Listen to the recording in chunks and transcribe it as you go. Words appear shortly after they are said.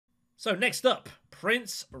So next up,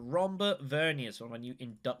 Prince Rhombur Vernius, one of my new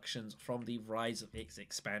inductions from the Rise of Ix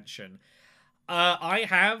expansion. I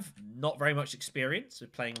have not very much experience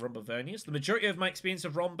with playing Rhombur Vernius. The majority of my experience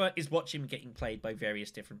of Rhombur is watching him getting played by various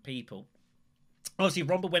different people. Obviously,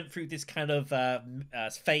 Rhombur went through this kind of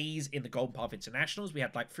phase in the Golden Path Internationals. We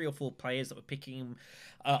had like 3 or 4 players that were picking him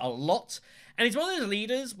a lot. And he's one of those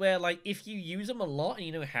leaders where, like, if you use him a lot and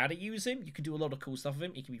you know how to use him, you can do a lot of cool stuff with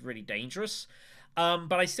him. He can be really dangerous.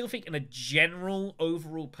 But I still think in a general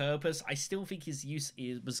overall purpose, I still think his use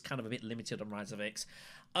was kind of a bit limited on Rise of Ix.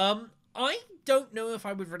 I don't know if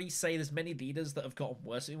I would really say there's many leaders that have gotten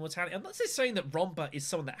worse with immortality. I'm not just saying that Rhombur is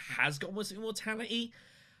someone that has gotten worse with immortality,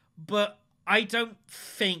 but I don't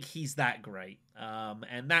think he's that great.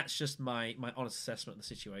 And that's just my honest assessment of the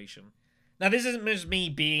situation. Now, this isn't just me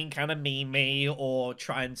being kind of meme-y or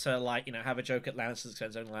trying to, like, you know, have a joke at Lannister's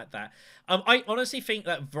expense or anything like that. I honestly think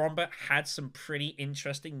that Rhombur had some pretty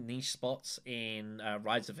interesting niche spots in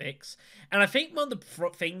Rise of Ix. And I think one of the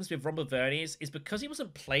things with Rhombur Vernius is because he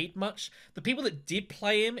wasn't played much, the people that did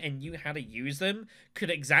play him and knew how to use them could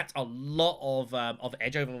exact a lot of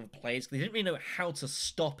edge over the players because they didn't really know how to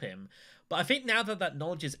stop him. But I think now that that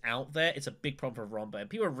knowledge is out there, it's a big problem for Rhombur. And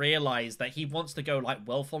people realize that he wants to go, like,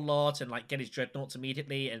 wealth a lot and, like, get his dreadnoughts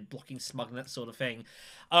immediately and blocking smug and that sort of thing.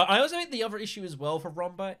 I also think the other issue as well for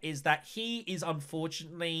Rhombur is that he is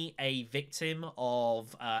unfortunately a victim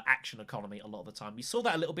of action economy a lot of the time. We saw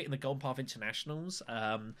that a little bit in the Golden Path Internationals.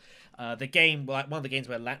 The game, like one of the games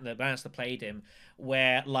where Lannister played him,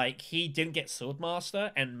 where, like, he didn't get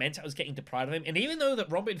Swordmaster and Mentat was getting deprived of him. And even though that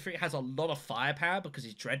Rhombur in theory has a lot of firepower because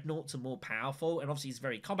his dreadnoughts are more powerful and obviously he's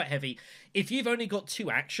very combat heavy, if you've only got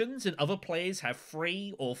 2 actions and other players have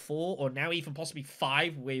 3 or 4 or now even possibly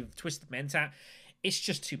 5 with Twisted Mentat, it's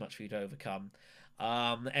just too much for you to overcome.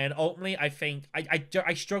 And ultimately, I think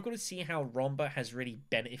I struggle to see how Rhombur has really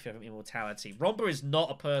benefited from immortality. Rhombur is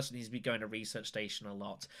not a person who's been going to research station a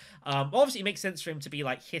lot. Obviously, it makes sense for him to be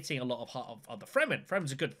like hitting a lot of the Fremen.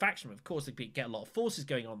 Fremen's a good faction, of course. They get a lot of forces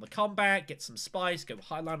going on in the combat, get some spice, go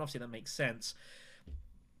highline. Obviously, that makes sense.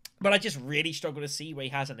 But I just really struggle to see where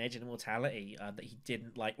he has an edge in immortality that he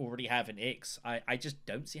didn't like already have in Ix. I just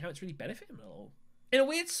don't see how it's really benefited him at all. In a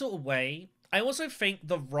weird sort of way, I also think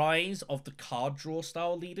the rise of the card draw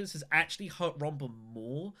style leaders has actually hurt Rhombur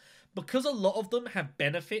more because a lot of them have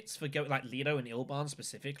benefits for going, like Leto and Ilban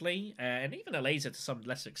specifically, and even Alaza to some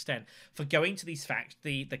lesser extent, for going to these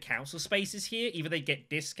the council spaces here. Either they get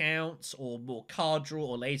discounts or more card draw,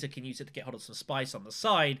 or Laser can use it to get hold of some spice on the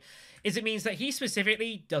side. It means that he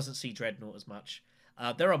specifically doesn't see Dreadnought as much.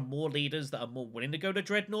 There are more leaders that are more willing to go to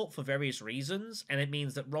Dreadnought for various reasons, and it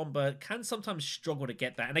means that Rhombur can sometimes struggle to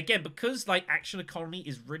get that. And again, because like action economy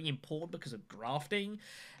is really important because of grafting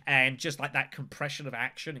and just like that compression of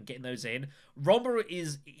action and getting those in, Rhombur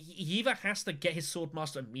he either has to get his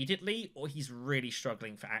Swordmaster immediately or he's really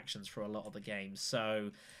struggling for actions for a lot of the games. So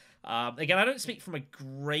again, I don't speak from a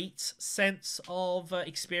great sense of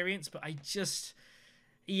experience, but I just,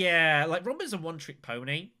 yeah, like Rhombur's a one-trick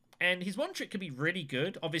pony. And his one trick could be really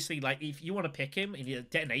good. Obviously, like, if you want to pick him and your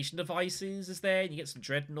detonation devices is there, and you get some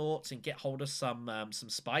dreadnoughts and get hold of some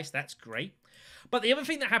spice, that's great. But the other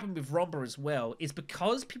thing that happened with Rhombur as well is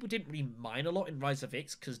because people didn't really mine a lot in Rise of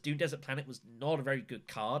Ix, because Dune Desert Planet was not a very good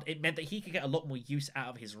card, it meant that he could get a lot more use out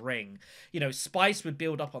of his ring. You know, spice would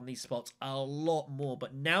build up on these spots a lot more,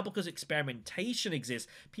 but now because experimentation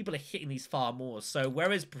exists, people are hitting these far more. So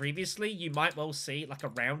whereas previously you might well see like a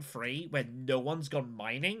round 3 where no one's gone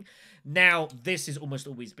mining, now this has almost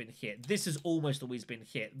always been hit. This has almost always been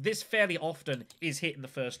hit. This fairly often is hit in the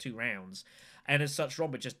first 2 rounds. And as such,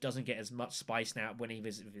 Rhombur just doesn't get as much spice now when he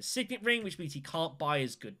visits with his Signet Ring, which means he can't buy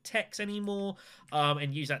as good techs anymore,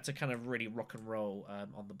 and use that to kind of really rock and roll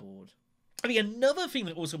on the board. I mean, another thing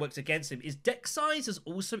that also works against him is deck size has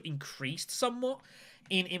also increased somewhat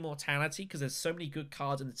in Immortality because there's so many good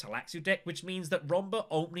cards in the Talaxu deck, which means that Rhombur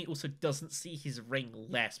only also doesn't see his ring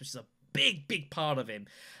less, which is a big part of him.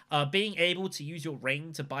 Being able to use your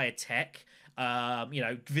ring to buy a tech, you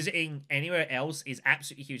know, visiting anywhere else is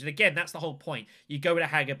absolutely huge. And again, that's the whole point. You go to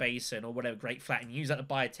Hagar Basin or whatever, Great Flat, and you use that to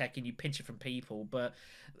buy a tech and you pinch it from people. But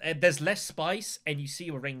there's less spice and you see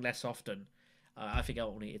your ring less often. I think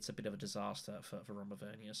ultimately it's a bit of a disaster for Rhombur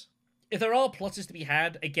Vernius. If there are plotters to be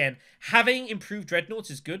had, again, having improved Dreadnoughts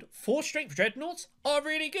is good. 4 strength Dreadnoughts are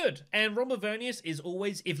really good. And Rhombur Vernius is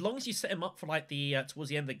always, as long as you set him up for like the towards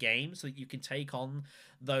the end of the game so that you can take on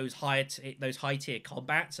those high tier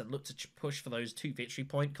combats and look to push for those 2 victory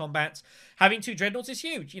point combats, having 2 Dreadnoughts is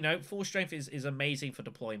huge. You know, 4 strength is amazing for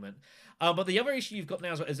deployment. But the other issue you've got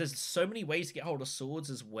now is there's so many ways to get hold of swords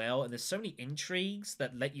as well, and there's so many intrigues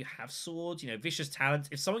that let you have swords. You know, vicious talent.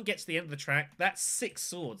 If someone gets to the end of the track, that's 6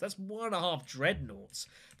 swords. That's 1.5 dreadnoughts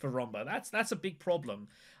for Rhombur. That's a big problem.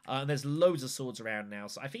 And there's loads of swords around now,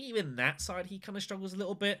 so I think even that side he kind of struggles a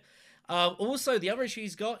little bit. Also, the other issue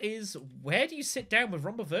he's got is, where do you sit down with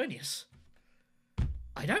Rhombur Vernius?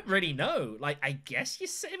 I don't really know. Like, I guess you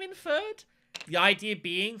sit him in 3rd? The idea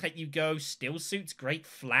being that you go Still Suits Great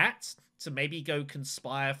Flat to maybe go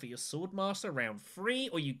Conspire for your Swordmaster round 3,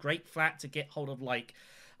 or you Great Flat to get hold of, like,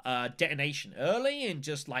 Detonation early and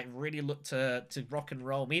just, like, really look to rock and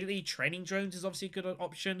roll immediately. Training Drones is obviously a good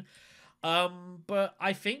option. But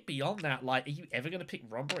I think beyond that, like, are you ever going to pick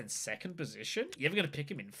Rhombur in 2nd position? Are you ever going to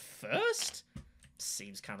pick him in 1st?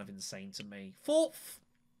 Seems kind of insane to me. 4th?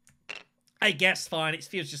 I guess fine. It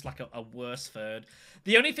feels just like a worse 3rd.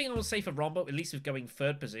 The only thing I will say for Rhombur, at least with going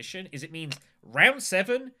 3rd position, is it means round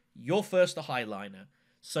 7, you're first to Highliner.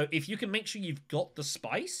 So if you can make sure you've got the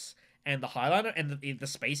spice and the Highliner and the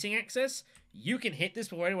spacing access, you can hit this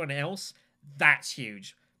before anyone else. That's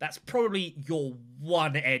huge. That's probably your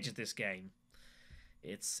one edge of this game.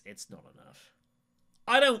 It's not enough.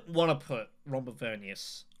 I don't want to put Rhombur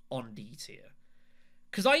Vernius on D tier,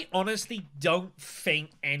 because I honestly don't think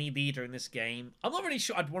any leader in this game... I'm not really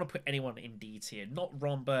sure I'd want to put anyone in D tier. Not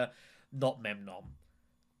Rhombur, not Memnon.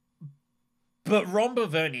 But Rhombur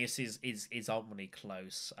Vernius is ultimately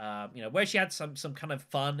close. You know, where she had some kind of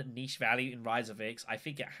fun niche value in Rise of Ix, I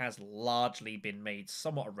think it has largely been made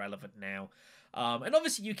somewhat irrelevant now. And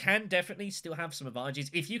obviously you can definitely still have some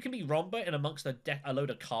advantages. If you can be Rhombur in amongst a load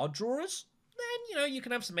of card drawers, then, you know, you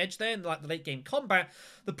can have some edge there in, like, the late game combat.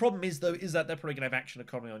 The problem is, though, is that they're probably going to have action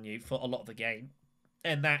economy on you for a lot of the game.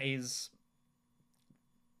 And that's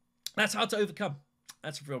hard to overcome.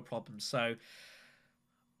 That's a real problem. So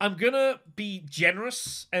I'm going to be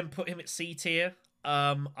generous and put him at C tier.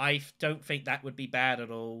 I don't think that would be bad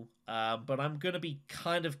at all. But I'm going to be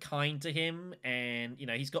kind of kind to him. And, you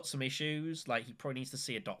know, he's got some issues. Like, he probably needs to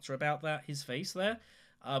see a doctor about that, his face there.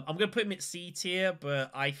 I'm going to put him at C tier,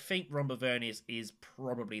 but I think Rhombur Vernius is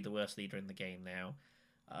probably the worst leader in the game now.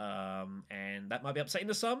 And that might be upsetting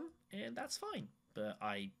to some, and that's fine. But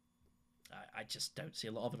I just don't see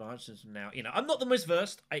a lot of advantages now. You know, I'm not the most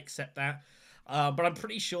versed, I accept that. But I'm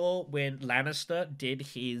pretty sure when Lannister did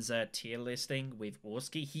his tier listing with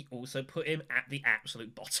Orski, he also put him at the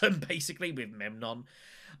absolute bottom, basically, with Memnon.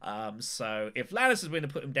 So if Lannister's going to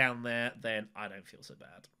put him down there, then I don't feel so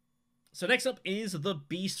bad. So next up is the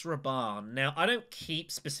Beast Rabban. Now, I don't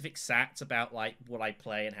keep specific stats about, like, what I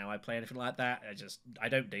play and how I play, anything like that. I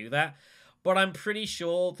don't do that. But I'm pretty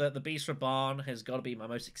sure that the Beast Rabban has got to be my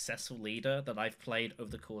most successful leader that I've played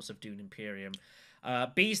over the course of Dune Imperium.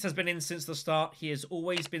 Beast has been in since the start. He has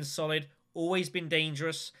always been solid, always been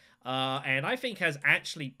dangerous, and I think has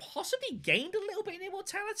actually possibly gained a little bit in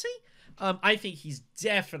immortality. I think he's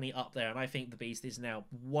definitely up there, and I think the Beast is now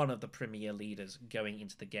one of the premier leaders going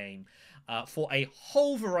into the game for a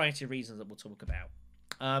whole variety of reasons that we'll talk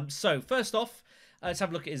about. So, first off, let's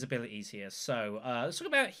have a look at his abilities here. So, let's talk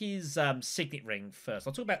about his Signet Ring first.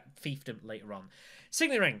 I'll talk about Fiefdom later on.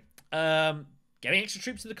 Signet Ring. Getting extra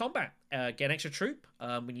troops into combat. Get an extra troop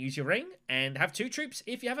when you use your ring, and have 2 troops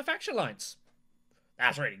if you have a faction alliance.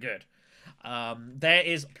 That's really good. There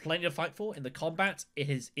is plenty to fight for in the combat. It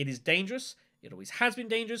is dangerous. It always has been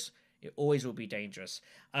dangerous. It always will be dangerous.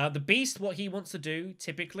 The Beast, what he wants to do,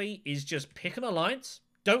 typically, is just pick an alliance,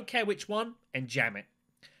 don't care which one, and jam it.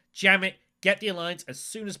 Jam it, get the alliance as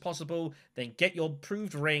soon as possible, then get your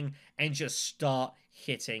improved ring, and just start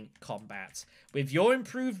hitting combat. With your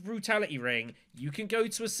improved brutality ring, you can go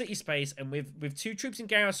to a city space, and with 2 troops in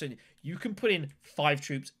garrison, you can put in 5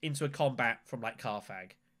 troops into a combat from, like,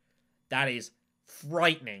 Carthag. That is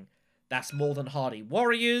frightening. That's more than hardy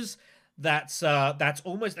warriors. That's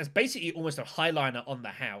basically almost a Highliner on the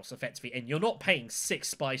house, effectively, and you're not paying 6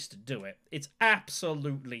 spice to do it. It's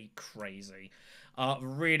absolutely crazy.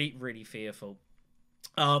 Really, really fearful.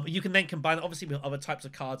 You can then combine it, obviously, with other types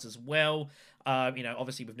of cards as well. You know,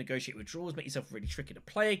 obviously with Negotiate Withdrawals, make yourself really tricky to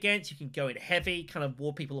play against. You can go in heavy, kind of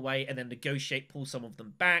ward people away, and then Negotiate, pull some of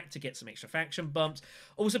them back to get some extra faction bumps.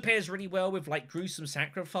 Also pairs really well with, like, Gruesome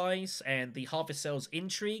Sacrifice and the Harvest Cells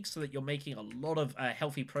Intrigue, so that you're making a lot of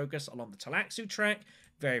healthy progress along the Talaxu track.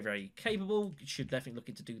 very, very capable. You should definitely look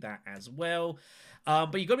into do that as well.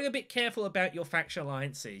 But you've got to be a bit careful about your faction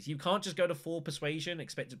alliances. You can't just go to 4 persuasion,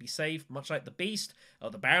 expect to be safe, much like the Beast,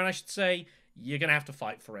 or the Baron, I should say. You're going to have to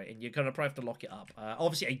fight for it, and you're going to probably have to lock it up.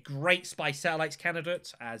 Obviously, a great Spy Satellites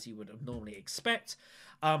candidate, as you would normally expect.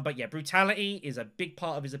 But yeah, Brutality is a big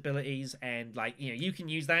part of his abilities, and, like, you know, you can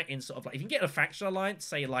use that in sort of, like, if you can get a faction alliance,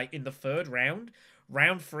 say, like, in the 3rd round,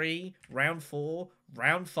 round 3, round 4,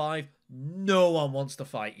 round 5, no one wants to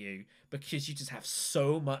fight you because you just have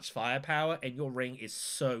so much firepower and your ring is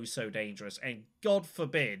so, so dangerous. And God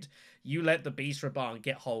forbid you let the Beast Rabban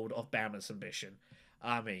get hold of Boundless Ambition.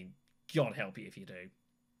 I mean, God help you if you do.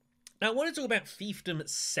 Now, I want to talk about Fiefdom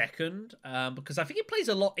second, because I think it plays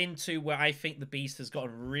a lot into where I think the Beast has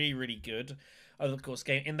gotten really, really good over the course of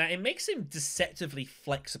the game, in that it makes him deceptively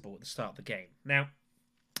flexible at the start of the game. Now,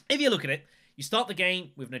 if you look at it, you start the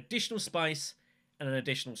game with an additional spice and an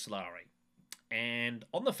additional Solari. And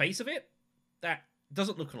on the face of it, that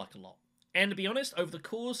doesn't look like a lot. And to be honest, over the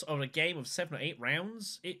course of a game of 7 or 8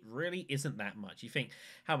 rounds, it really isn't that much. You think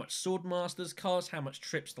how much Swordmasters cost, how much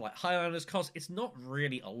trips to like Highlanders cost, it's not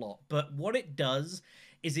really a lot. But what it does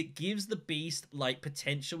is it gives the Beast like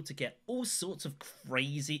potential to get all sorts of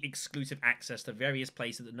crazy exclusive access to various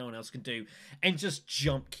places that no one else can do, and just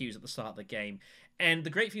jump queues at the start of the game. And the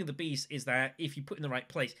great thing of the Beast is that if you put in the right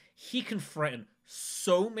place, he can threaten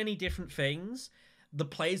so many different things. The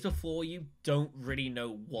players before you don't really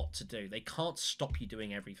know what to do. They can't stop you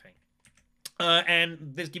doing everything.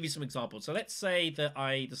 And let's give you some examples. So let's say that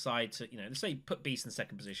I decide to, let's say put Beast in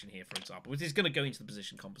 2nd position here, for example, which is going to go into the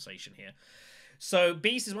position conversation here. So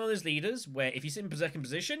Beast is one of those leaders where if you sit in 2nd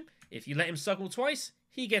position, if you let him suckle twice,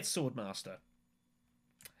 he gets Swordmaster.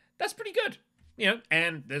 That's pretty good.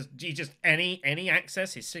 And there's just any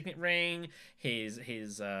access, his signet ring, his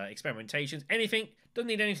experimentations, anything. Doesn't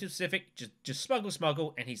need anything specific. Just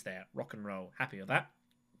smuggle, and he's there. Rock and roll. Happy with that.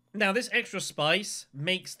 Now, this extra spice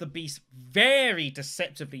makes the Beast very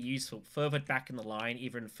deceptively useful further back in the line,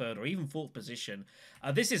 either in 3rd or even 4th position.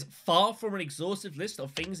 This is far from an exhaustive list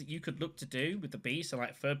of things that you could look to do with the Beast in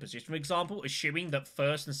like 3rd position, for example, assuming that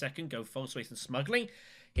 1st and 2nd go false waste and smuggling.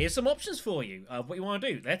 Here's some options for you of what you want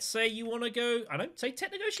to do. Let's say you want to go, say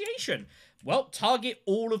tech negotiation. Well, target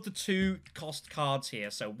all of the 2 cost cards here.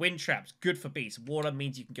 So wind traps, good for Beast. Water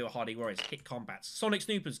means you can go Hardy Warriors, hit combats. Sonic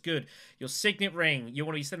Snoopers, good. Your signet ring, you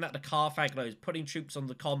want to be sending that to Carfaglos, putting troops on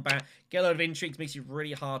the combat. Get a lot of intrigues, makes you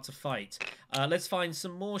really hard to fight. Let's find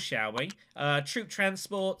some more, shall we? Troop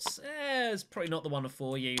transports, it's probably not the one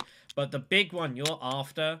for you. But the big one you're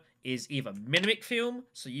after is either Mimic Film,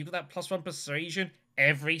 so you've got that +1 persuasion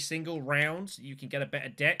every single round, so you can get a better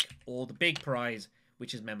deck, or the big prize,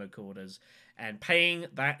 which is Memo Quarters, and paying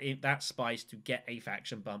that spice to get a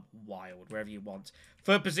faction bump wild, wherever you want.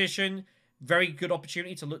 3rd position, very good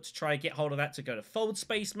opportunity to look to try and get hold of that to go to fold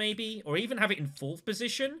space maybe, or even have it in 4th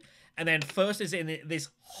position. And then 1st is in this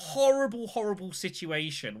horrible, horrible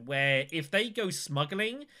situation where if they go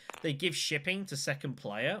smuggling, they give shipping to 2nd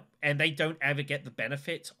player, and they don't ever get the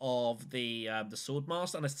benefit of the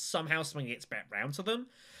Swordmaster unless somehow something gets back round to them.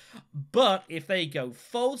 But if they go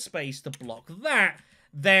fold space to block that,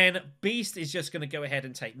 then Beast is just going to go ahead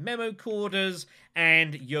and take Memo Quarters,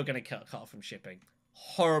 and you're going to cut off from shipping.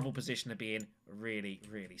 Horrible position to be in. Really,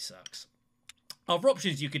 really sucks. Other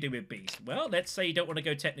options you could do with Beast. Well, let's say you don't want to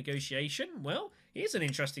go tech negotiation. Well, here's an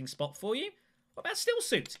interesting spot for you. What about Still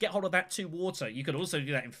Suits? Get hold of that 2 water. You could also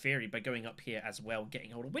do that in theory by going up here as well,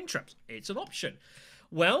 getting hold of Wind Traps. It's an option.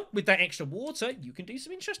 Well, with that extra water, you can do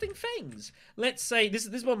some interesting things. Let's say, this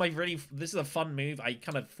is one of my this is a fun move I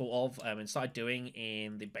kind of thought of and started doing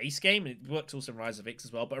in the base game. It works also in Rise of Ix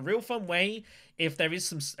as well. But a real fun way, if there is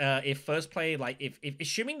some, if first player, like, if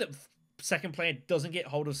assuming that 2nd player doesn't get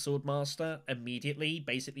hold of Swordmaster immediately,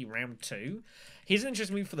 basically round 2. Here's an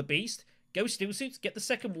interesting move for the Beast. Go Still Suits, get the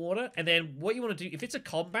 2nd water, and then what you want to do, if it's a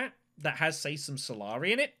combat that has, say, some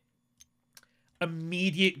Solari in it,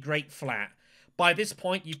 immediate great flat. By this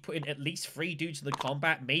point, you've put in at least 3 due to the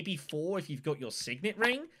combat, maybe 4 if you've got your signet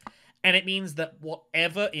ring, and it means that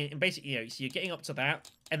whatever, and basically, so you're getting up to that,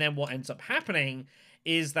 and then what ends up happening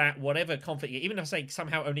is that whatever conflict, even if I say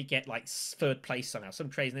somehow only get like 3rd place somehow, some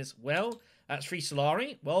craziness, well, that's 3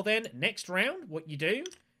 Solari. Well then, next round, what you do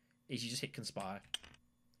is you just hit Conspire.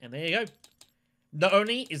 And there you go. Not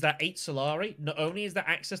only is that 8 Solari, not only is that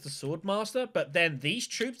access to Swordmaster, but then these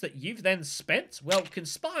troops that you've then spent, well,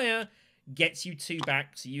 Conspire gets you 2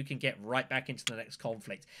 back so you can get right back into the next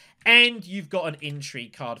conflict. And you've got an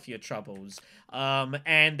intrigue card for your troubles.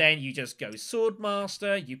 And then you just go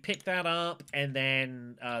Swordmaster, you pick that up, and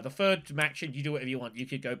then the third action, you do whatever you want. You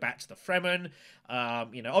could go back to the Fremen.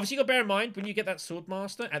 You know, obviously you got to bear in mind, when you get that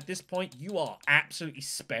Swordmaster, at this point, you are absolutely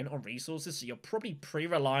spent on resources, so you're probably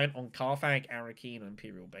pre-reliant on Carthag, Arakeen, and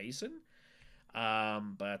Imperial Basin. Yeah,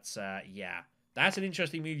 that's an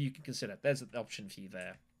interesting move you can consider. There's an option for you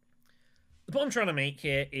there. The point I'm trying to make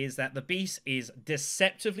here is that the Beast is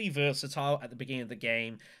deceptively versatile at the beginning of the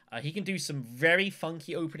game. He can do some very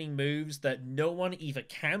funky opening moves that no one either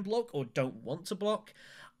can block or don't want to block.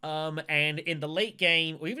 And in the late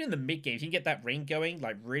game, or even in the mid game, if you can get that ring going,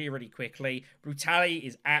 like, really, really quickly, Brutality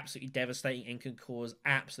is absolutely devastating and can cause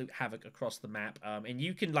absolute havoc across the map. And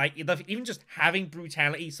you can, like, even just having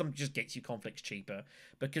Brutality, just gets you conflicts cheaper,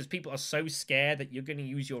 because people are so scared that you're going to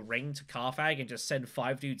use your ring to Carthag and just send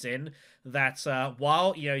 5 dudes in, that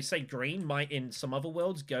while, you know, say Green might in some other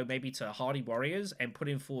worlds go maybe to Hardy Warriors and put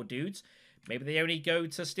in 4 dudes, maybe they only go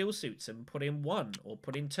to Steel Suits and put in 1 or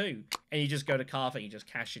put in 2, and you just go to Carthag and you just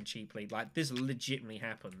cash in cheaply. Like, this legitimately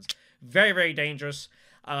happens. Very, very dangerous.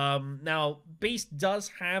 Now, Beast does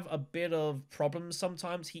have a bit of problems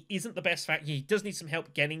sometimes. He isn't the best faction. He does need some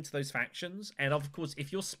help getting to those factions. And of course,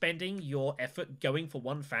 if you're spending your effort going for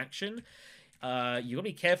one faction, you gotta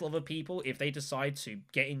be careful of other people. If they decide to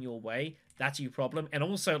get in your way, that's your problem. And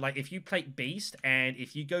also, like, if you play Beast and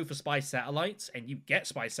if you go for Spy Satellites and you get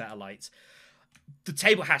Spy Satellites, the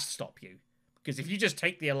table has to stop you. Because if you just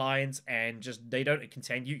take the Alliance and just they don't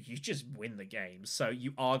contend you, you just win the game. So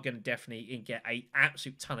you are going to definitely get an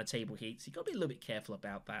absolute ton of table heat. So you got to be a little bit careful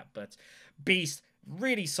about that. But Beast,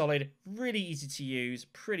 really solid, really easy to use,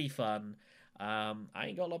 pretty fun. I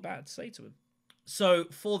ain't got a lot bad to say to him. So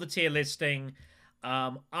for the tier listing,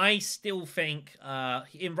 I still think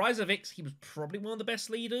in Rise of Ix, he was probably one of the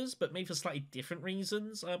best leaders, but maybe for slightly different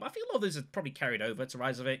reasons. I feel a lot of those are probably carried over to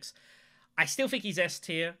Rise of Ix. I still think he's S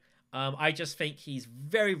tier. I just think he's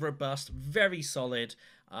very robust, very solid,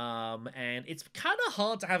 and it's kind of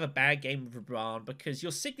hard to have a bad game with Rabban because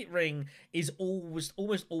your Signet Ring is almost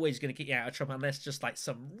always going to get you out of trouble unless just like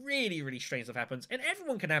some really, really strange stuff happens. And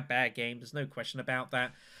everyone can have bad games, there's no question about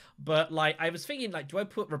that. But like, I was thinking, like, do I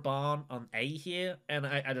put Rabban on A here? And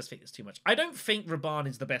I just think it's too much. I don't think Rabban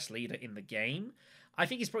is the best leader in the game. I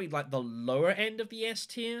think he's probably like the lower end of the S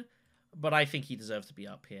tier. But I think he deserves to be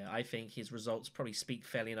up here. I think his results probably speak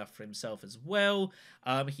fairly enough for himself as well.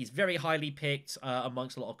 He's very highly picked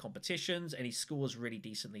amongst a lot of competitions, and he scores really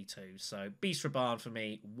decently too. So Beast Rabban, for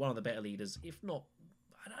me, one of the better leaders, if not,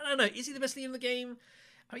 I don't know, is he the best leader in the game?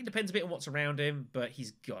 I think it depends a bit on what's around him, but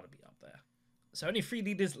he's got to be up there. So only 3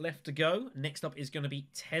 leaders left to go. Next up is going to be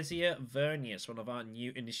Tessia Vernius, one of our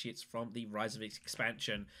new initiates from the Rise of Ix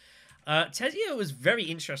expansion. Tessia was very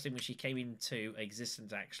interesting when she came into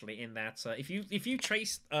existence, actually, in that if you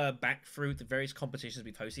trace back through the various competitions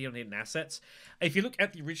we've hosted on hidden assets, if you look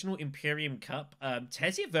at the original Imperium Cup,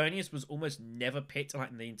 Tessia Vernius was almost never picked like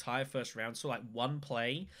in the entire first round, so like 1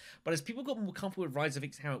 play. But as people got more comfortable with Rise of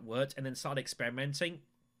Ix, how it worked, and then started experimenting,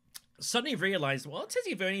 suddenly realized, well,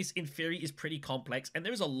 Tessia Vernius in theory is pretty complex, and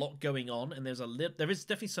there is a lot going on, and there is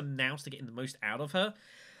definitely some nous to getting the most out of her.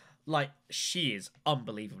 Like, she is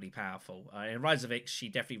unbelievably powerful. In Rise of Ix, she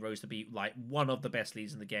definitely rose to be, like, one of the best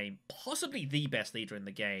leaders in the game. Possibly the best leader in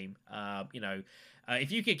the game.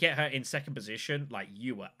 If you could get her in second position, like,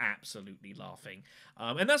 you were absolutely laughing.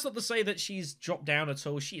 And that's not to say that she's dropped down at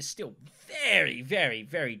all. She is still very, very,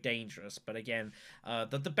 very dangerous. But again,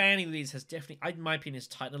 the banning of these has definitely, in my opinion, has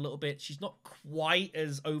tightened a little bit. She's not quite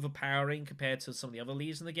as overpowering compared to some of the other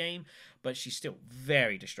leaders in the game, but she's still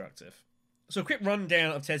very destructive. So a quick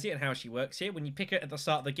rundown of Tessia and how she works here. When you pick her at the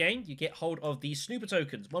start of the game, you get hold of these snooper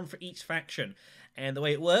tokens, 1 for each faction. And the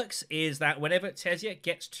way it works is that whenever Tessia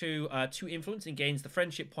gets to 2 influence and gains the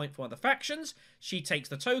friendship point for one of the factions, she takes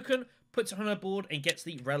the token, puts it on her board, and gets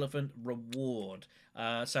the relevant reward.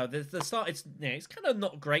 So the start, it's kind of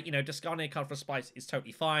not great. Discarding a card for Spice is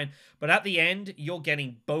totally fine. But at the end, you're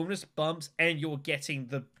getting bonus bumps, and you're getting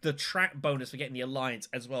the trap bonus for getting the Alliance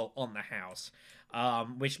as well on the house.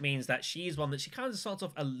 Which means that she is one that she kind of starts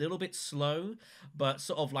off a little bit slow, but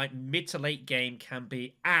sort of like mid to late game can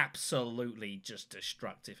be absolutely just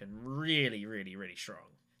destructive and really, really, really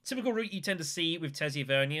strong. Typical route you tend to see with Tessia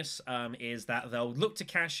Vernius is that they'll look to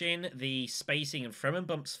cash in the spacing and Fremen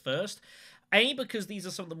bumps first. A, because these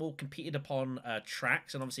are some of the more competed upon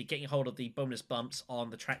tracks, and obviously getting hold of the bonus bumps on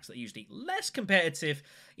the tracks that are usually less competitive,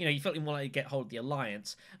 you know, you feel like you want to get hold of the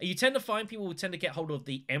Alliance. You tend to find people who tend to get hold of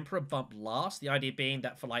the Emperor bump last, the idea being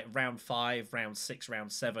that for like round 5, round 6,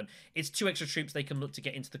 round 7, it's 2 extra troops they can look to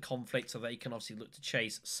get into the conflict, so they can obviously look to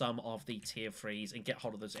chase some of the tier 3s and get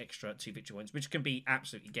hold of those extra 2 victory points, which can be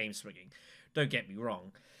absolutely game swinging. Don't get me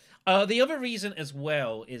wrong. The other reason as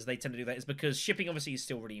well is they tend to do that is because shipping obviously is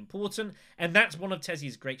still really important, and that's one of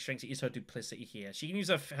Tessia's great strengths, is her duplicity here. She can use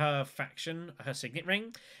her faction, her signet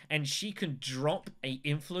ring, and she can drop a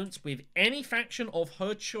influence with any faction of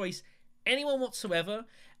her choice, anyone whatsoever,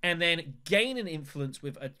 and then gain an influence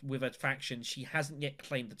with a faction she hasn't yet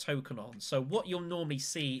claimed the token on. So what you'll normally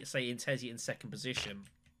see, say, in Tessia in second position,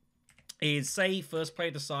 is, say, first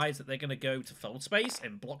player decides that they're going to go to Fold Space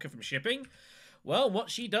and block her from shipping. Well, what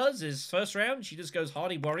she does is, first round, she just goes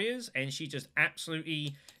Hardy Warriors, and she just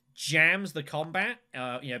absolutely jams the combat,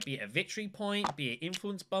 you know, be it a victory point, be it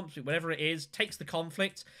influence bumps, whatever it is, takes the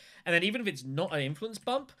conflict, and then even if it's not an influence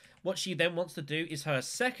bump, what she then wants to do is her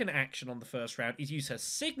second action on the first round is use her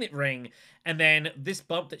signet ring, and then this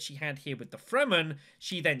bump that she had here with the Fremen,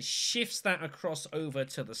 she then shifts that across over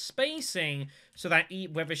to the spacing, so that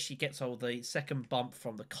whether she gets all the second bump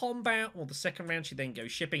from the combat or the second round, she then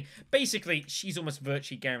goes shipping. Basically, she's almost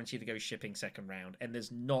virtually guaranteed to go shipping second round, and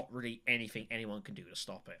there's not really anything anyone can do to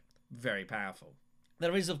stop it. Very powerful.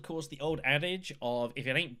 There is, of course, the old adage of, if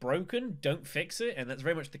it ain't broken, don't fix it, and that's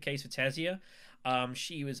very much the case for Tessia.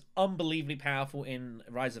 She was unbelievably powerful in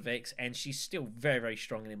Rise of Ix, and she's still very, very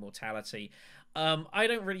strong in Immortality. I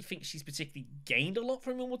don't really think she's particularly gained a lot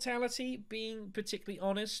from Immortality, being particularly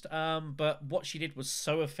honest, but what she did was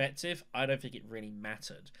so effective, I don't think it really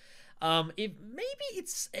mattered. Maybe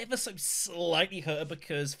it's ever so slightly hurt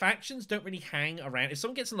because factions don't really hang around. If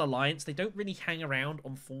someone gets an alliance, they don't really hang around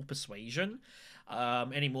on full persuasion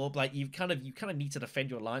anymore. Like you kind of need to defend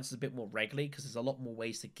your alliances a bit more regularly because there's a lot more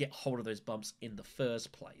ways to get hold of those bumps in the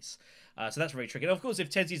first place. So that's very tricky. And of course,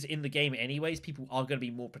 if Tessia's in the game anyways, people are going to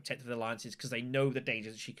be more protective of alliances because they know the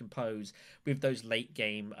dangers that she can pose with those late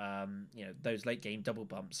game, you know, those late game double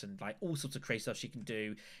bumps and like all sorts of crazy stuff she can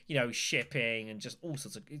do. You know, shipping and just all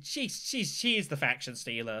sorts of. She is the faction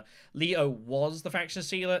stealer. Leo was the faction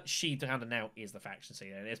stealer. She kind of now is the faction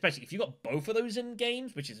stealer. And especially if you got both of those in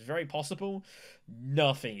games, which is very possible,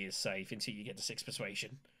 nothing is safe until you get to 6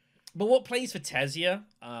 persuasion. But what plays for Tessia,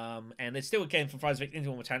 and it's still, again, from Rise of Ix into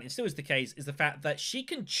Immortality, it still is the case, is the fact that she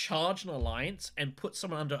can charge an alliance and put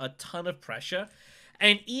someone under a ton of pressure.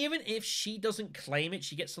 And even if she doesn't claim it,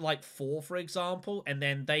 she gets to, like, 4, for example, and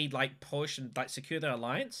then they, like, push and, like, secure their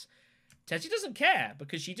alliance. Tessia doesn't care,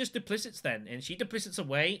 because she just duplicits then, and she duplicits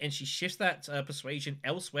away, and she shifts that persuasion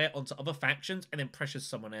elsewhere onto other factions, and then pressures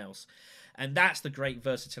someone else. And that's the great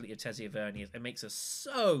versatility of Tessia Vernius. It makes her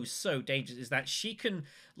so, so dangerous, is that she can,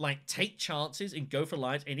 like, take chances and go for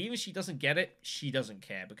lines, and even if she doesn't get it, she doesn't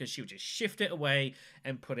care, because she'll just shift it away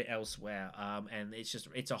and put it elsewhere. And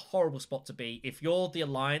it's a horrible spot to be. If you're the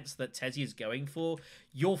alliance that Tessia is going for,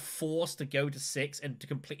 you're forced to go to 6 and to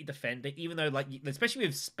completely defend it, even though, like, especially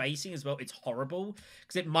with spacing as well, it's horrible,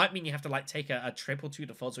 because it might mean you have to, like, take a trip or 2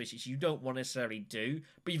 to Fold Space, which you don't want to necessarily do,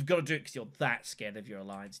 but you've got to do it because you're that scared of your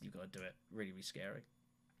alliance, and you've got to do it. Really, really scary.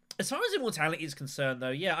 As far as Immortality is concerned,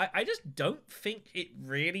 though, yeah, I just don't think it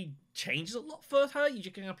really changes a lot for her. You're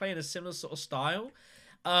just going to play in a similar sort of style.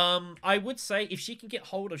 I would say if she can get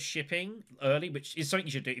hold of shipping early, which is something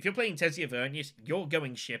you should do. If you're playing Tessia Vernius, you're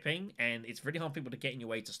going shipping, and it's really hard for people to get in your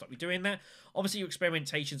way to stop you doing that. Obviously, your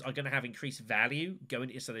experimentations are going to have increased value going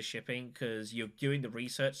instead of shipping because you're doing the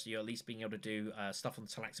research, so you're at least being able to do stuff on the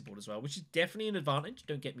Talaxi board as well, which is definitely an advantage,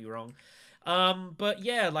 don't get me wrong. But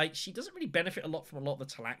yeah, like, she doesn't really benefit a lot from a lot of the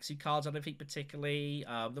Talaxi cards, I don't think, particularly.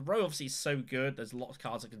 The row obviously is so good, there's a lot of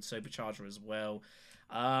cards that can supercharge her as well.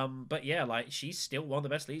 But yeah, like, she's still one of the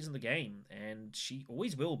best leaders in the game, and she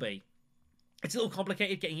always will be. It's a little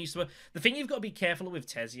complicated getting used to her. The thing you've got to be careful with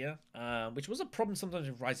Tessia, which was a problem sometimes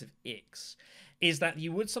with Rise of Ix, is that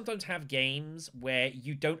you would sometimes have games where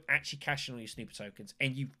you don't actually cash in all your snooper tokens,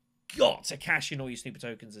 and you've got to cash in all your snooper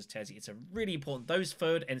tokens as Tessia. It's a really important. Those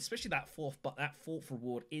third, and especially that fourth, but that fourth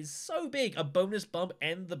reward is so big. A bonus bump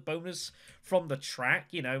and the bonus from the track,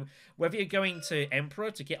 you know, whether you're going to Emperor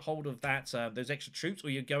to get hold of that those extra troops, or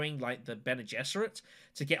you're going like the Bene Gesserit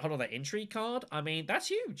to get hold of that entry card, I mean, that's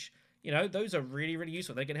huge. You know, those are really, really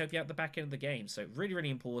useful. They're going to help you out at the back end of the game. So really, really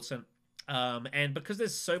important. And because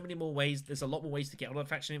there's so many more ways, there's a lot more ways to get hold of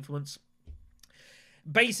faction influence.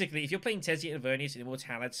 Basically, if you're playing Tessia and Vernius in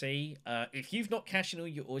Immortality, if you've not cashed in all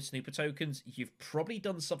your snooper tokens, you've probably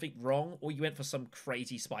done something wrong, or you went for some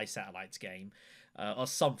crazy Spy Satellites game. or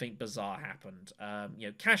something bizarre happened. You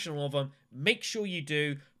know, cash in all of them. Make sure you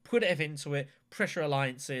do. Put F into it, pressure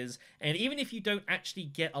alliances, and even if you don't actually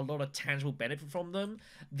get a lot of tangible benefit from them,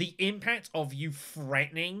 the impact of you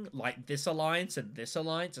threatening, like, this alliance and this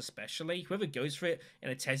alliance especially, whoever goes for it in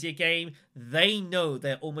a Tessia game, they know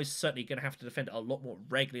they're almost certainly going to have to defend it a lot more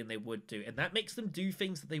regularly than they would do, and that makes them do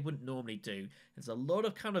things that they wouldn't normally do. There's a lot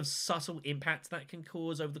of kind of subtle impacts that can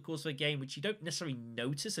cause over the course of a game, which you don't necessarily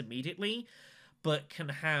notice immediately, but can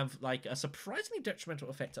have, like, a surprisingly detrimental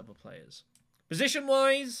effect on other players.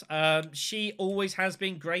 Position-wise, she always has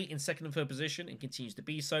been great in second and third position and continues to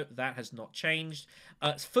be so. That has not changed.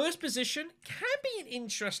 First position can be an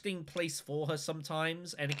interesting place for her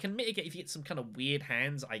sometimes, and it can mitigate if you get some kind of weird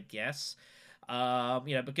hands, I guess.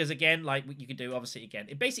 You know, because again, like what you can do, obviously, again,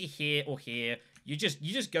 it basically here or here, you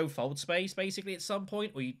just go fold space basically at some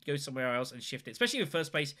point, or you go somewhere else and shift it. Especially with first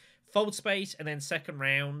space, fold space, and then second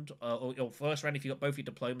round or first round if you got both your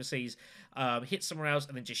diplomacies, hit somewhere else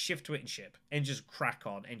and then just shift to it and ship and just crack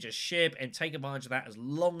on and just ship and take advantage of that as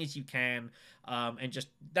long as you can, and just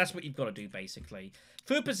that's what you've got to do basically.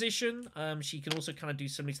 Third position, she can also kind of do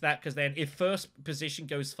similar to that, because then if first position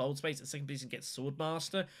goes fold space and second position gets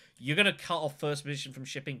Swordmaster, you're going to cut off first position from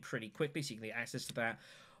shipping pretty quickly, so you can get access to that.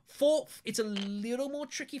 Fourth, it's a little more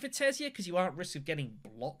tricky for Tessia because you are at risk of getting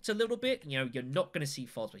blocked a little bit. You know, you're not going to see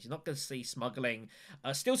fold space. You're not going to see smuggling.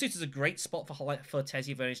 Still Suits is a great spot for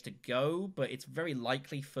Tessia Vernius to go, but it's very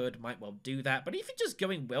likely third might well do that. But even just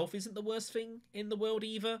going Wealth isn't the worst thing in the world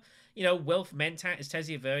either. You know, Wealth Mentat is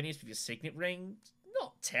Tessia Vernius with your Signet Ring.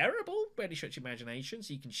 Not terrible, barely stretch your imagination,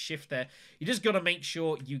 so you can shift there. You just got to make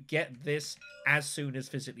sure you get this as soon as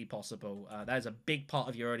physically possible. That is a big part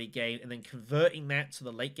of your early game, and then converting that to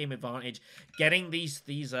the late game advantage, getting these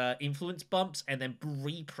influence bumps, and then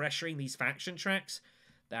re-pressuring these faction tracks.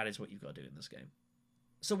 That is what you've got to do in this game.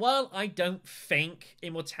 So while I don't think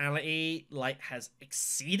Immortality has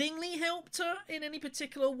exceedingly helped her in any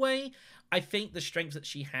particular way, I think the strengths that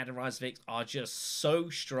she had in Rise of Ix are just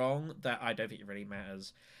so strong that I don't think it really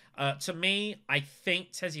matters. To me, I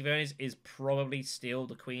think Tessia Vernius is probably still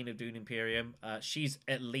the queen of Dune Imperium. She's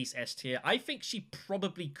at least S tier. I think she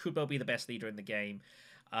probably could well be the best leader in the game.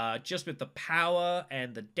 Just with the power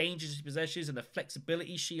and the dangers she possesses and the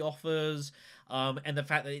flexibility she offers, and the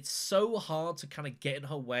fact that it's so hard to kind of get in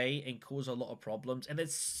her way and cause a lot of problems. And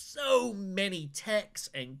there's so many techs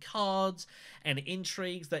and cards and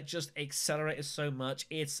intrigues that just accelerate it so much.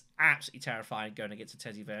 It's absolutely terrifying going against a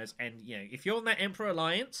Tessia Vernius. And, you know, if you're on that Emperor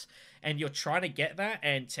Alliance and you're trying to get that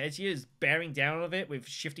and Tessia is bearing down on it with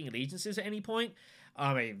shifting allegiances at any point,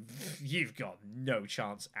 I mean, you've got no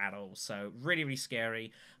chance at all. So, really, really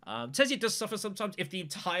scary. Tessia does suffer sometimes. If the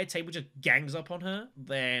entire table just gangs up on her,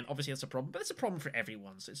 then obviously that's a problem. But it's a problem for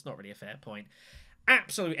everyone, so it's not really a fair point.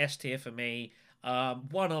 Absolute S tier for me.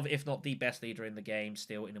 One of, if not the best leader in the game,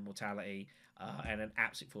 still in Immortality. And an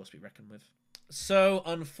absolute force to be reckoned with. So,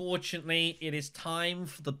 unfortunately, it is time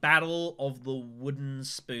for the Battle of the Wooden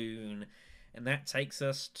Spoon. And that takes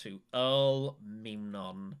us to Earl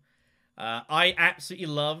Memnon. I absolutely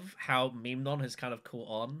love how Memnon has kind of caught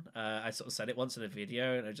on. I sort of said it once in a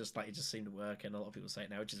video, and it just seemed to work, and a lot of people say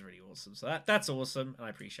it now, which is really awesome. So that's awesome, and I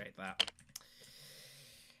appreciate that.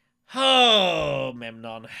 Oh,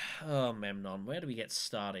 Memnon. Oh, Memnon. Where do we get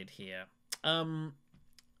started here? Memnon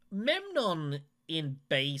in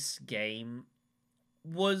base game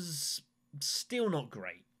was still not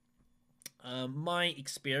great. My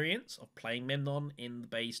experience of playing Memnon in the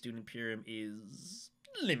base Dune Imperium is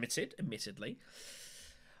limited, admittedly.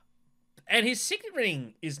 And his Signet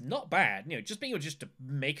Ring is not bad. You know, just being able just to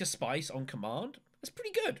make a spice on command, that's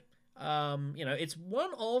pretty good. You know, it's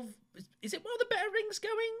one of... Is it one of the better rings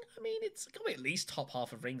going? I mean, it's got to be at least top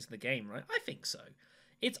half of rings in the game, right? I think so.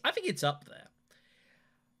 I think it's up there.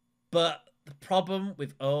 But the problem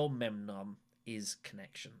with Earl Memnon is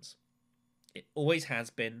connections. It always has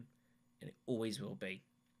been, and it always will be.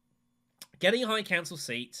 Getting a High Council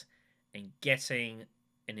seat and getting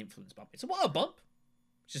an influence bump. It's a wild bump,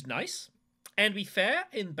 which is nice. And to be fair,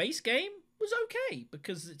 in base game, was okay,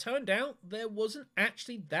 because it turned out there wasn't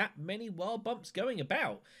actually that many wild bumps going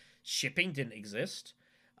about. Shipping didn't exist.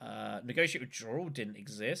 Negotiate Withdrawal didn't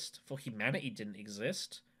exist. For Humanity didn't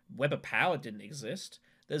exist. Web of Power didn't exist.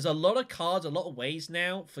 There's a lot of cards, a lot of ways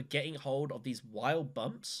now for getting hold of these wild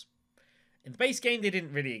bumps. In the base game, they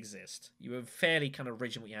didn't really exist. You were fairly kind of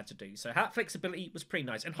rigid in what you had to do. So hat flexibility was pretty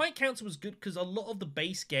nice. And High Council was good because a lot of the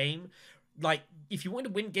base game, like, if you wanted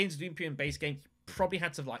to win games of Doom Imperium base game, you probably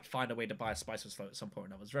had to, like, find a way to buy a Spiceless Float at some point or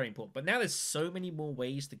another. It was very important. But now there's so many more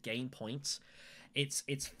ways to gain points. It's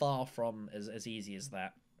far from as easy as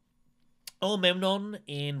that. Earl Memnon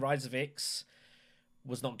in Rise of Ix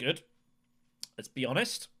was not good. Let's be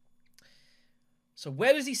honest. So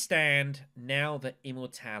where does he stand now that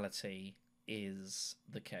immortality is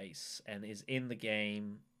the case and is in the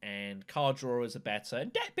game, and card drawers are better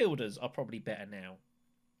and deck builders are probably better now?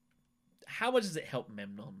 How much does it help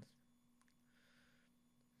Memnon?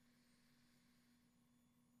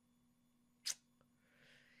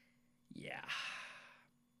 Yeah.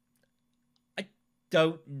 I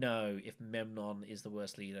don't know if Memnon is the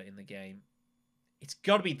worst leader in the game. It's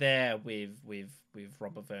got to be there with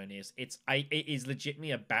Rhombur Vernius. It is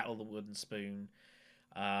legitimately a battle of the wooden spoon.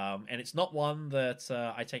 And it's not one that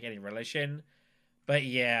I take any relish in. But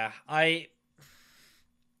yeah,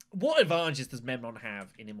 what advantages does Memnon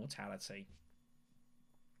have in immortality?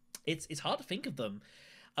 It's hard to think of them.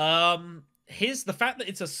 The fact that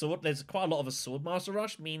it's a sword, there's quite a lot of a sword master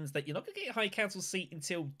rush, means that you're not going to get a high council seat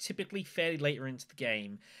until typically fairly later into the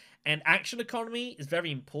game. And action economy is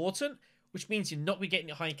very important, which means you're not going to get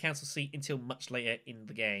a high council seat until much later in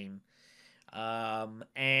the game.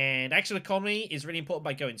 And action economy is really important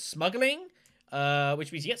by going smuggling,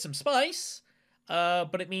 which means you get some spice,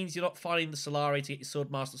 but it means you're not finding the Solari to get your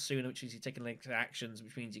Swordmaster sooner, which means you're taking lengthy actions,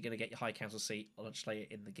 which means you're going to get your high council seat much later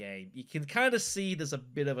in the game. You can kind of see there's a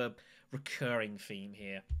bit of a recurring theme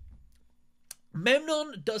here.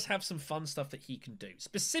 Memnon does have some fun stuff that he can do.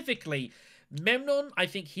 Specifically, Memnon, I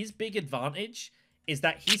think his big advantage is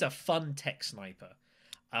that he's a fun tech sniper.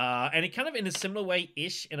 And it kind of in a similar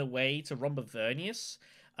way-ish, in a way, to Rhombur Vernius,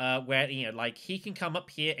 where, you know, like, he can come up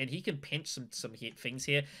here and he can pinch some things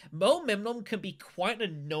here. Memnon can be quite an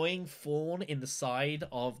annoying thorn in the side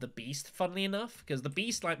of the Beast, funnily enough, because the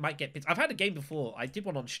Beast, like, might get pinched. I've had a game before. I did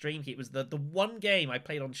one on stream here. It was the one game I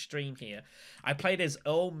played on stream here. I played as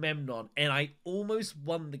Earl Memnon, and I almost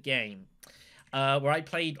won the game. Where I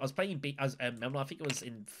was playing as Memnon. I think it was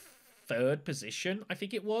in 3rd position, I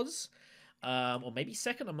think it was. Or maybe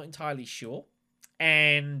 2nd, I'm not entirely sure.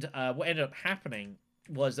 And what ended up happening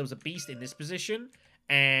was there was a beast in this position,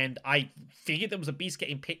 and I figured there was a beast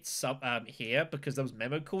getting picked here because there was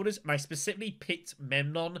memo quarters, and I specifically picked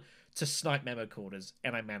Memnon to snipe memo quarters,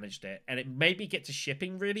 and I managed it. And it made me get to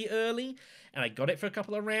shipping really early, and I got it for a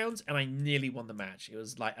couple of rounds, and I nearly won the match. It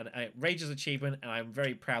was like an outrageous achievement, and I'm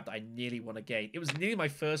very proud that I nearly won a game. It was nearly my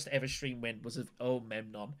first ever stream win was of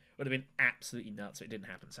Memnon. It would have been absolutely nuts, but it didn't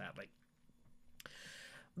happen, sadly.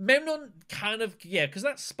 Memnon kind of, yeah, because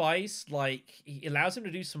that spice, like, it allows him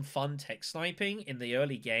to do some fun tech sniping in the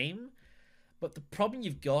early game. But the problem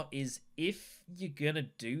you've got is if you're going to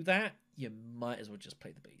do that, you might as well just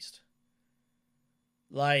play the Beast.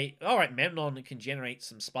 Like, alright, Memnon can generate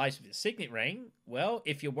some spice with his Signet Ring. Well,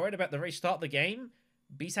 if you're worried about the very start of the game,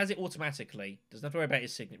 Beast has it automatically. Doesn't have to worry about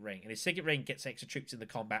his Signet Ring. And his Signet Ring gets extra troops in the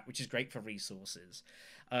combat, which is great for resources.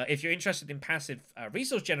 If you're interested in passive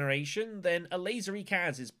resource generation, then a Lasery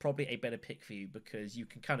Kaz is probably a better pick for you, because you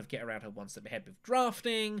can kind of get around her one step ahead with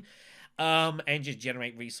drafting, and just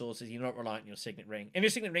generate resources. You're not reliant on your Signet Ring. And your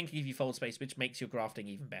Signet Ring can give you fold space, which makes your grafting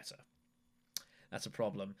even better. That's a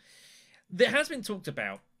problem. There has been talked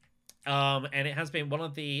about, and it has been one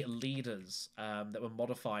of the leaders that were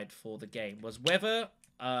modified for the game, was whether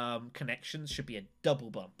connections should be a double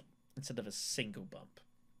bump instead of a single bump.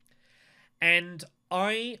 And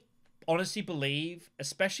I honestly believe,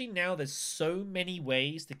 especially now there's so many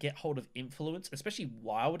ways to get hold of influence, especially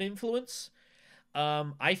wild influence,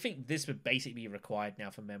 I think this would basically be required now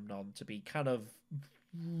for Memnon to be kind of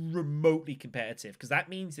remotely competitive, because that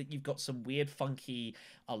means that you've got some weird funky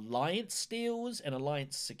alliance steals and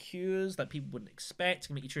alliance secures that people wouldn't expect. It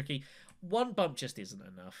can make you tricky. One bump just isn't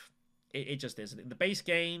enough. It just isn't. In the base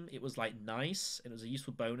game, it was like nice and it was a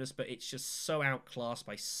useful bonus, but it's just so outclassed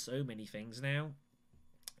by so many things now.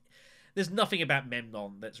 There's nothing about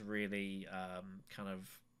Memnon that's really kind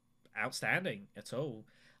of outstanding at all.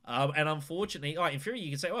 And unfortunately, in theory, you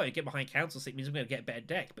can say, oh, you get behind council seat means I'm going to get a better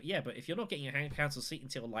deck. But yeah, but if you're not getting your council seat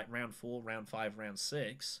until like round 4, round 5, round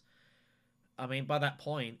 6, I mean, by that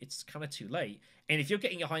point, it's kind of too late. And if you're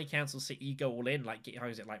getting your high council seat, you go all in, like, get your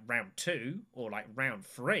high like round 2 or like round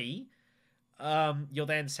 3, you're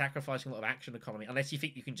then sacrificing a lot of action economy, unless you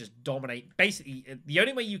think you can just dominate. Basically, the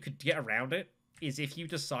only way you could get around it is if you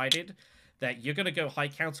decided that you're going to go high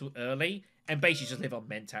council early and basically just live on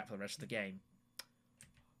Mentat for the rest of the game.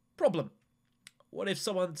 Problem. What if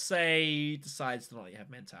someone, say, decides to not let you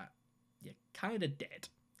have Mentat? You're kind of dead.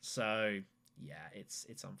 So, yeah, it's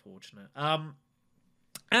unfortunate.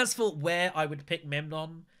 As for where I would pick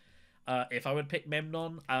Memnon, if I would pick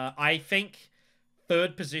Memnon, I think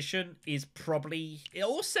 3rd position is probably,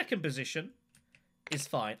 or 2nd position is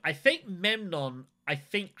fine. I think Memnon,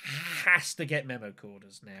 has to get memo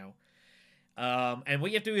quarters now. And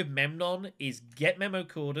what you have to do with Memnon is get memo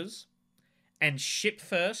quarters and ship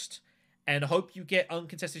first and hope you get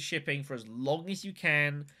uncontested shipping for as long as you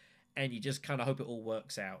can, and you just kind of hope it all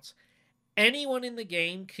works out. Anyone in the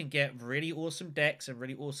game can get really awesome decks and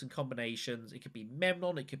really awesome combinations. It could be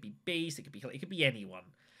Memnon, it could be Beast, it could be anyone.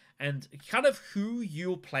 And kind of who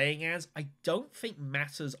you're playing as, I don't think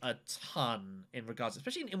matters a ton in regards,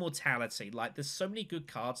 especially in Immortality. Like, there's so many good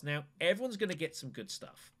cards now. Everyone's going to get some good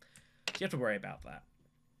stuff. So you have to worry about that.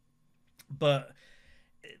 But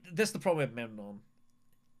that's the problem with Memnon.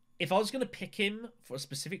 If I was going to pick him for a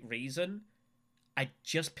specific reason, I'd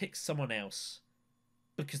just pick someone else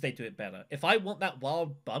because they do it better. If I want that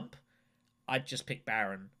wild bump, I'd just pick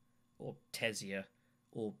Baron or Tessia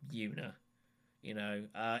or Yuna. You know,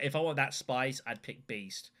 if I want that spice, I'd pick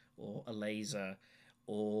Beast or a Laser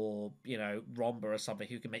or, you know, Rhombur or something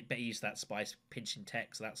who can make better use of that spice, pinching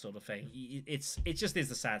text, that sort of thing. It just is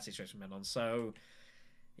the sad situation with Memnon. So,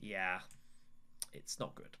 yeah, it's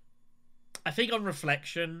not good. I think on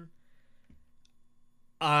reflection,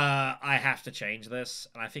 I have to change this,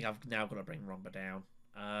 and I think I've now got to bring Rhombur down.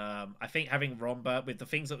 I think having Rhombur with the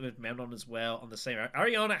things that with Memnon as well on the same.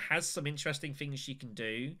 Ariana has some interesting things she can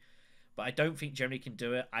do, but I don't think generally can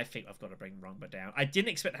do it. I think I've got to bring Rhombur down. I didn't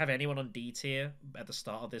expect to have anyone on D tier at the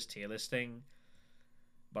start of this tier listing,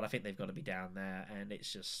 but I think they've got to be down there, and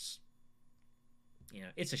it's just, you know,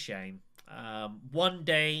 it's a shame. One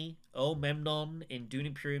day, Memnon in Dune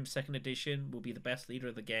Imperium 2nd Edition will be the best leader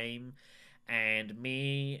of the game, and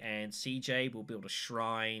me and CJ will build a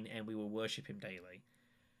shrine, and we will worship him daily.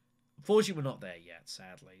 Unfortunately, we're not there yet,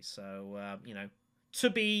 sadly. So, you know, to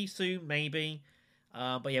be soon, maybe.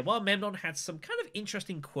 But yeah, while Memnon had some kind of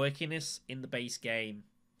interesting quirkiness in the base game,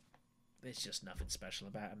 there's just nothing special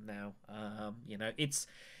about him now. You know, it's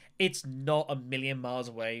not a million miles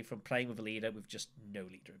away from playing with a leader with just no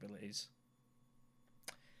leader abilities.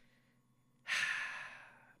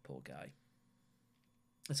 Poor guy.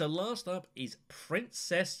 And so last up is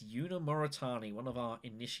Princess Yuna Moritani, one of our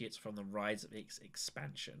initiates from the Rise of Ix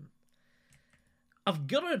expansion. I've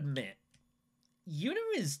got to admit, Yuna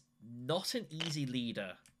is not an easy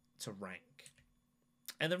leader to rank.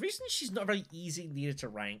 And the reason she's not a very easy leader to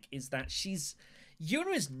rank is that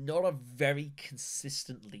Yuna is not a very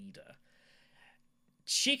consistent leader.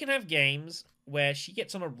 She can have games where she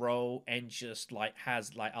gets on a roll and just like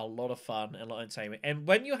has like a lot of fun and a lot of entertainment. And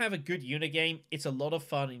when you have a good Yuna game, it's a lot of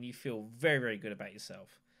fun and you feel very, very good about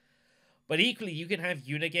yourself. But equally, you can have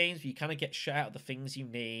Yuna games where you kind of get shut out of the things you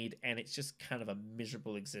need, and it's just kind of a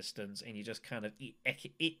miserable existence, and you're just kind of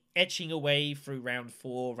etching away through round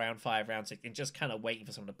 4, round 5, round 6, and just kind of waiting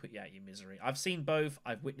for someone to put you out of your misery. I've seen both,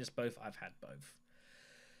 I've witnessed both, I've had both.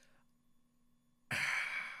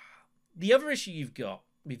 The other issue you've got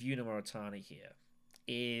with Yuna Moritani here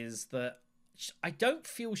is that I don't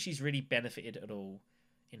feel she's really benefited at all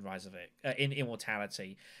in Rise of Ix, in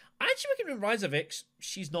Immortality. I actually reckon in Rise of Ix,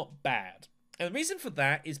 she's not bad. And the reason for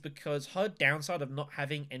that is because her downside of not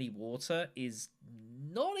having any water is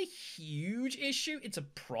not a huge issue. It's a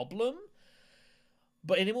problem.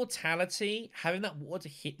 But in Immortality, having that water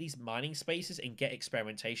hit these mining spaces and get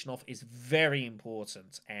experimentation off is very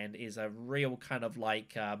important and is a real kind of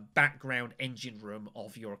like background engine room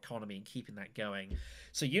of your economy and keeping that going.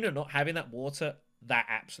 So, you know, not having that water, that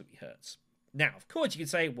absolutely hurts. Now, of course, you could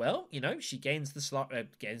say, well, you know, she gains the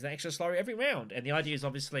extra slurry every round. And the idea is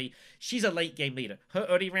obviously she's a late game leader. Her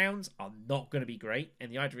early rounds are not going to be great.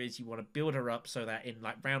 And the idea is you want to build her up so that in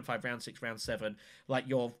like round 5, round 6, round 7, like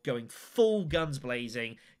you're going full guns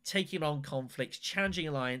blazing, taking on conflicts, challenging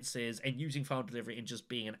alliances, and using farm delivery and just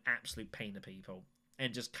being an absolute pain to people.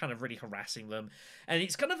 And just kind of really harassing them. And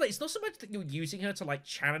it's kind of like, it's not so much that you're using her to like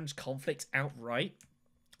challenge conflicts outright.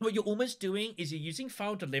 What you're almost doing is you're using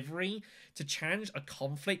file delivery to challenge a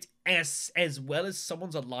conflict as well as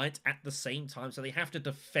someone's alliance at the same time. So they have to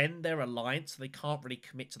defend their alliance, so they can't really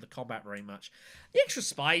commit to the combat very much. The extra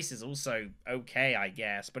spice is also okay, I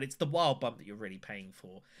guess, but it's the wild bump that you're really paying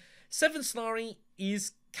for. 7 slurry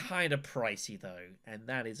is kind of pricey, though, and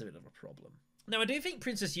that is a bit of a problem. Now, I do think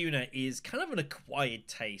Princess Yuna is kind of an acquired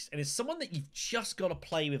taste, and is someone that you've just got to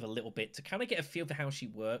play with a little bit to kind of get a feel for how she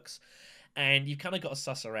works. And you've kind of got to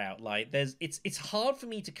suss her out. Like, it's hard for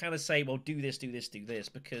me to kind of say, well, do this,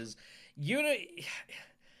 because Yuna,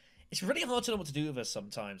 it's really hard to know what to do with her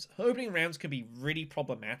sometimes. Her opening rounds can be really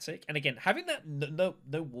problematic. And again, having that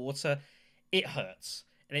no water, it hurts.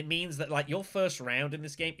 And it means that, like, your first round in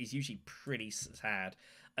this game is usually pretty sad.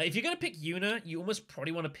 If you're going to pick Yuna, you almost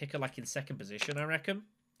probably want to pick her, like, in 2nd position, I reckon.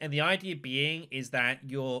 And the idea being is that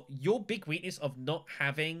your big weakness of not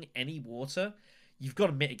having any water, you've got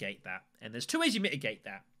to mitigate that. And there's 2 ways you mitigate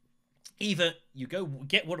that. Either you go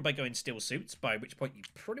get water by going still suits, by which point you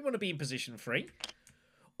probably want to be in position 3,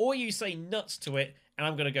 or you say nuts to it, and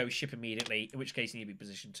I'm going to go ship immediately, in which case you need to be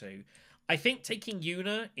position 2. I think taking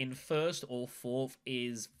Yuna in 1st or 4th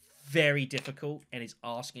is very difficult, and is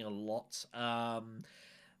asking a lot.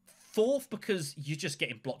 4th, because you're just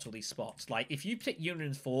getting blocked all these spots. Like, if you pick Yuna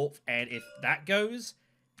in 4th, and if that goes,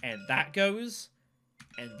 and that goes,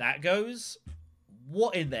 and that goes,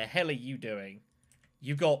 what in the hell are you doing?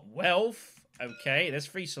 You got wealth, okay, there's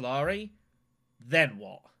 3 Solari, then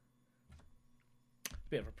what?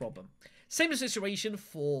 Bit of a problem. Same situation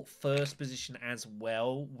for 1st position as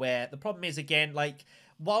well, where the problem is, again, like,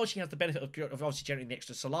 while she has the benefit of obviously generating the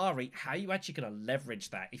extra Solari, how are you actually going to leverage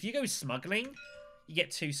that? If you go smuggling, you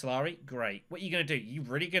get 2 Solari, great. What are you going to do? You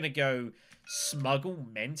really going to go smuggle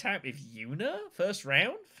Mentap with Yuna 1st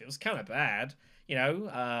round? Feels kind of bad, you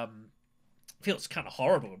know, feels kind of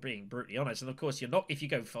horrible, being brutally honest. And of course, you're not, if you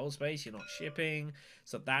go full space, you're not shipping,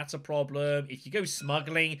 so that's a problem. If you go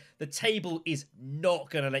smuggling, the table is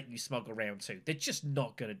not going to let you smuggle round 2. They're just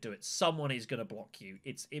not going to do it. Someone is going to block you.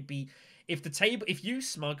 If you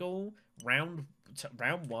smuggle round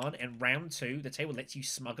 1 and round 2, the table lets you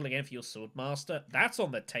smuggle again for your Swordmaster, that's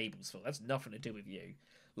on the table's fault. That's nothing to do with you.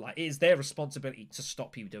 Like, it is their responsibility to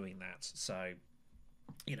stop you doing that. So,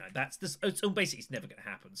 you know, basically it's never going to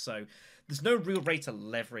happen. So there's no real way to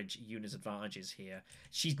leverage Yuna's advantages here.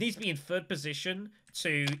 She needs to be in 3rd position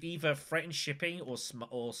to either threaten shipping or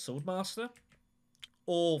Swordmaster,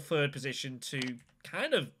 or 3rd position to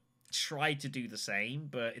kind of try to do the same,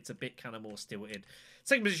 but it's a bit kind of more stilted.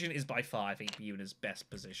 2nd position is by far, I think, Yuna's best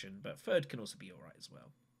position, but 3rd can also be alright as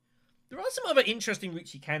well. There are some other interesting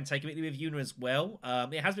routes you can take with Yuna as well.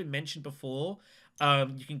 It has been mentioned before.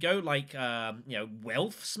 You can go like, you know,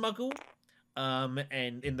 wealth smuggle.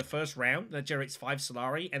 And in the 1st round, that generates 5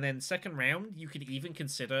 Solari. And then 2nd round, you could even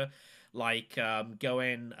consider like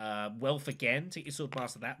going wealth again to get your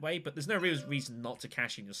Swordmaster that way. But there's no real reason not to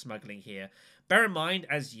cash in your smuggling here. Bear in mind,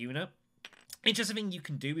 as Yuna, interesting thing you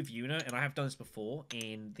can do with Yuna, and I have done this before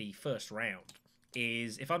in the 1st round,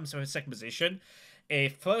 is if I'm in 2nd position,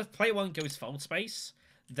 if player 1 goes fold space,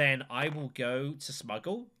 then I will go to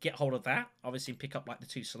smuggle, get hold of that, obviously pick up like the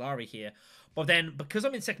 2 Solari here. But then, because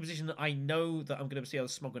I'm in 2nd position, I know that I'm going to be able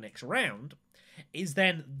to smuggle next round, is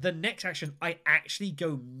then the next action, I actually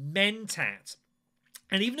go Mentat.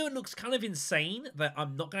 And even though it looks kind of insane that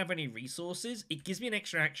I'm not going to have any resources, it gives me an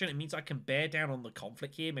extra action. It means I can bear down on the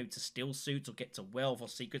conflict here, maybe to steal suits or get to wealth or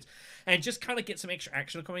secrets, and just kind of get some extra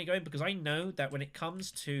action going, because I know that when it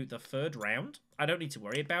comes to the 3rd round, I don't need to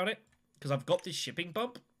worry about it, because I've got this shipping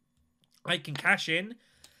bump. I can cash in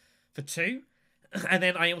for 2, and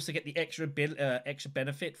then I also get the extra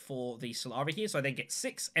benefit for the Solari here, so I then get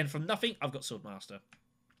 6, and from nothing, I've got Swordmaster.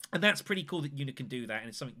 And that's pretty cool that Yuna can do that, and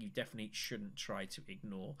it's something you definitely shouldn't try to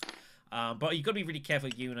ignore. But you've got to be really careful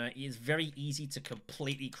with Yuna. It is very easy to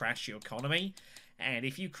completely crash your economy, and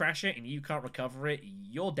if you crash it and you can't recover it,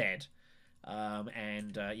 you're dead.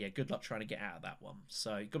 Yeah, good luck trying to get out of that one.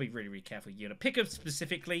 So you've got to be really, really careful with Yuna. Pick up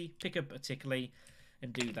specifically, pick up particularly,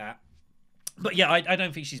 and do that. But yeah, I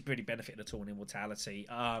don't think she's really benefited at all in Immortality.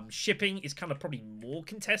 Shipping is kind of probably more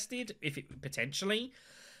contested, potentially.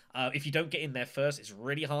 If you don't get in there first, it's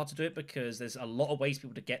really hard to do it, because there's a lot of ways for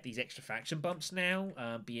people to get these extra faction bumps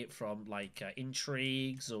now, be it from like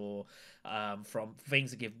intrigues or from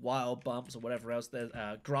things that give wild bumps or whatever else. There's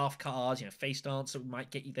graph cards, you know, face dance that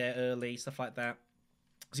might get you there early, stuff like that.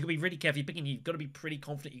 So you've got to be really careful. You've got to be pretty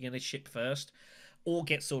confident you're going to ship first or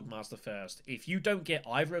get Swordmaster first. If you don't get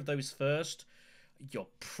either of those first, you're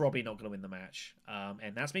probably not going to win the match.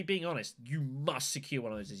 And that's me being honest. You must secure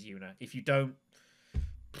one of those as Yuna. If you don't,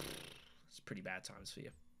 it's pretty bad times for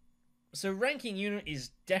you. So ranking Yuna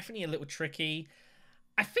is definitely a little tricky.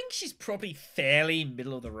 I think she's probably fairly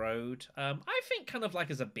middle of the road. I think kind of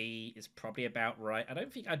like as a B is probably about right. I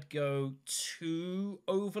don't think I'd go too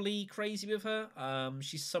overly crazy with her.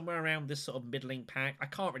 She's somewhere around this sort of middling pack. I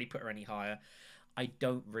can't really put her any higher. I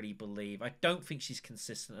don't think she's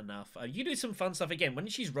consistent enough. You do some fun stuff. Again, when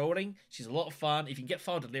she's rolling, she's a lot of fun. If you can get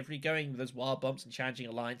file delivery going with those wild bumps and challenging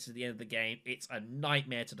alliances at the end of the game, it's a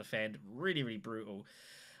nightmare to defend. Really, really brutal.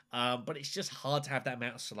 But it's just hard to have that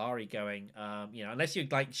amount of Solari going. You know, unless you're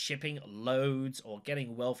like shipping loads or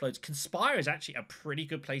getting wealth loads. Conspire is actually a pretty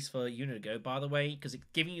good place for Yuna to go, by the way, because it's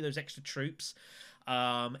giving you those extra troops.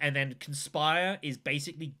 And then Conspire is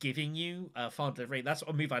basically giving you final delivery. That's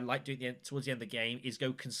a move I like doing towards the end of the game, is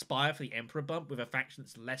go Conspire for the Emperor bump with a faction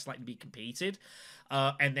that's less likely to be competed.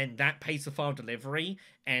 And then that pays the final delivery,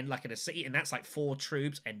 and like in a city, and that's like 4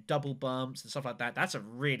 troops and double bumps and stuff like that. That's a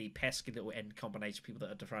really pesky little end combination for people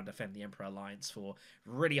that are trying to defend the Emperor Alliance for.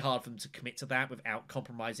 Really hard for them to commit to that without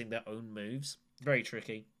compromising their own moves. Very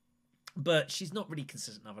tricky. But she's not really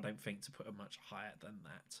consistent enough, I don't think, to put her much higher than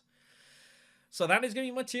that. So that is going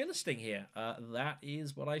to be my tier listing here. That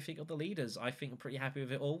is what I think of the leaders. I think I'm pretty happy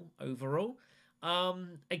with it all overall.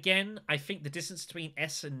 Again, I think the distance between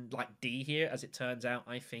S and like D here, as it turns out,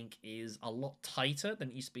 I think is a lot tighter than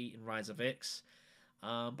it used to be in Rise of Ix. But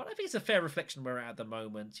I think it's a fair reflection where we're at the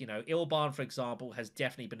moment. You know, Ilban, for example, has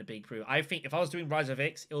definitely been a big proof. I think if I was doing Rise of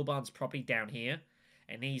Ix, Ilban's probably down here,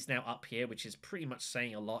 and he's now up here, which is pretty much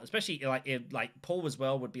saying a lot. Especially like Paul as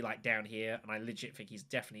well would be like down here, and I legit think he's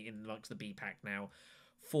definitely in amongst the B pack now,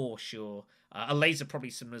 for sure. A laser probably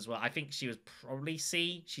similar as well. I think she was probably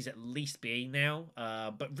C. She's at least B now.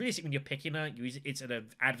 But realistically, when you're picking her, it's in an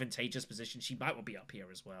advantageous position. She might well be up here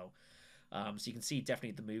as well. So you can see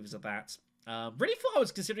definitely the moves of that. Really thought I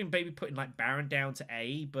was considering maybe putting like Baron down to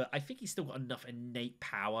A, but I think he's still got enough innate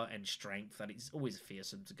power and strength that it's always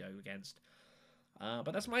fearsome to go against.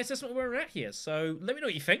 But that's my assessment of where we're at here. So let me know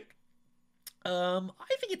what you think. I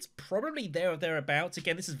think it's probably there or thereabouts.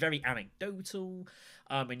 Again, this is very anecdotal,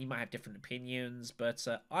 and you might have different opinions, but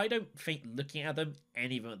I don't think looking at them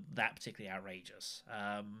any of them that particularly outrageous.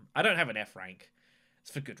 I don't have an F rank.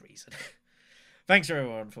 It's for good reason. Thanks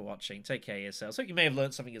everyone for watching. Take care of yourselves. Hope you may have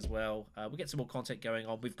learned something as well. We'll get some more content going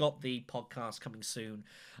on. We've got the podcast coming soon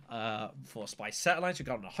for Spice Satellites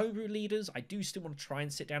regarding the homebrew leaders. I do still want to try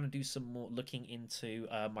and sit down and do some more looking into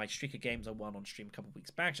my streak of games I won on stream a couple of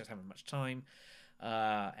weeks back. Just haven't much time.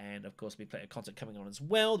 And of course, we play content coming on as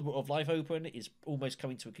well. The World of Life Open is almost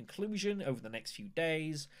coming to a conclusion over the next few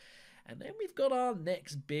days. And then we've got our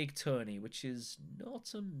next big tourney, which is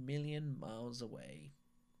not a million miles away.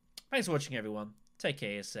 Thanks for watching, everyone. Take care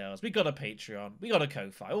of yourselves. We got a Patreon. We got a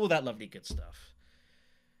Ko-Fi. All that lovely good stuff.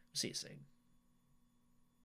 See you soon.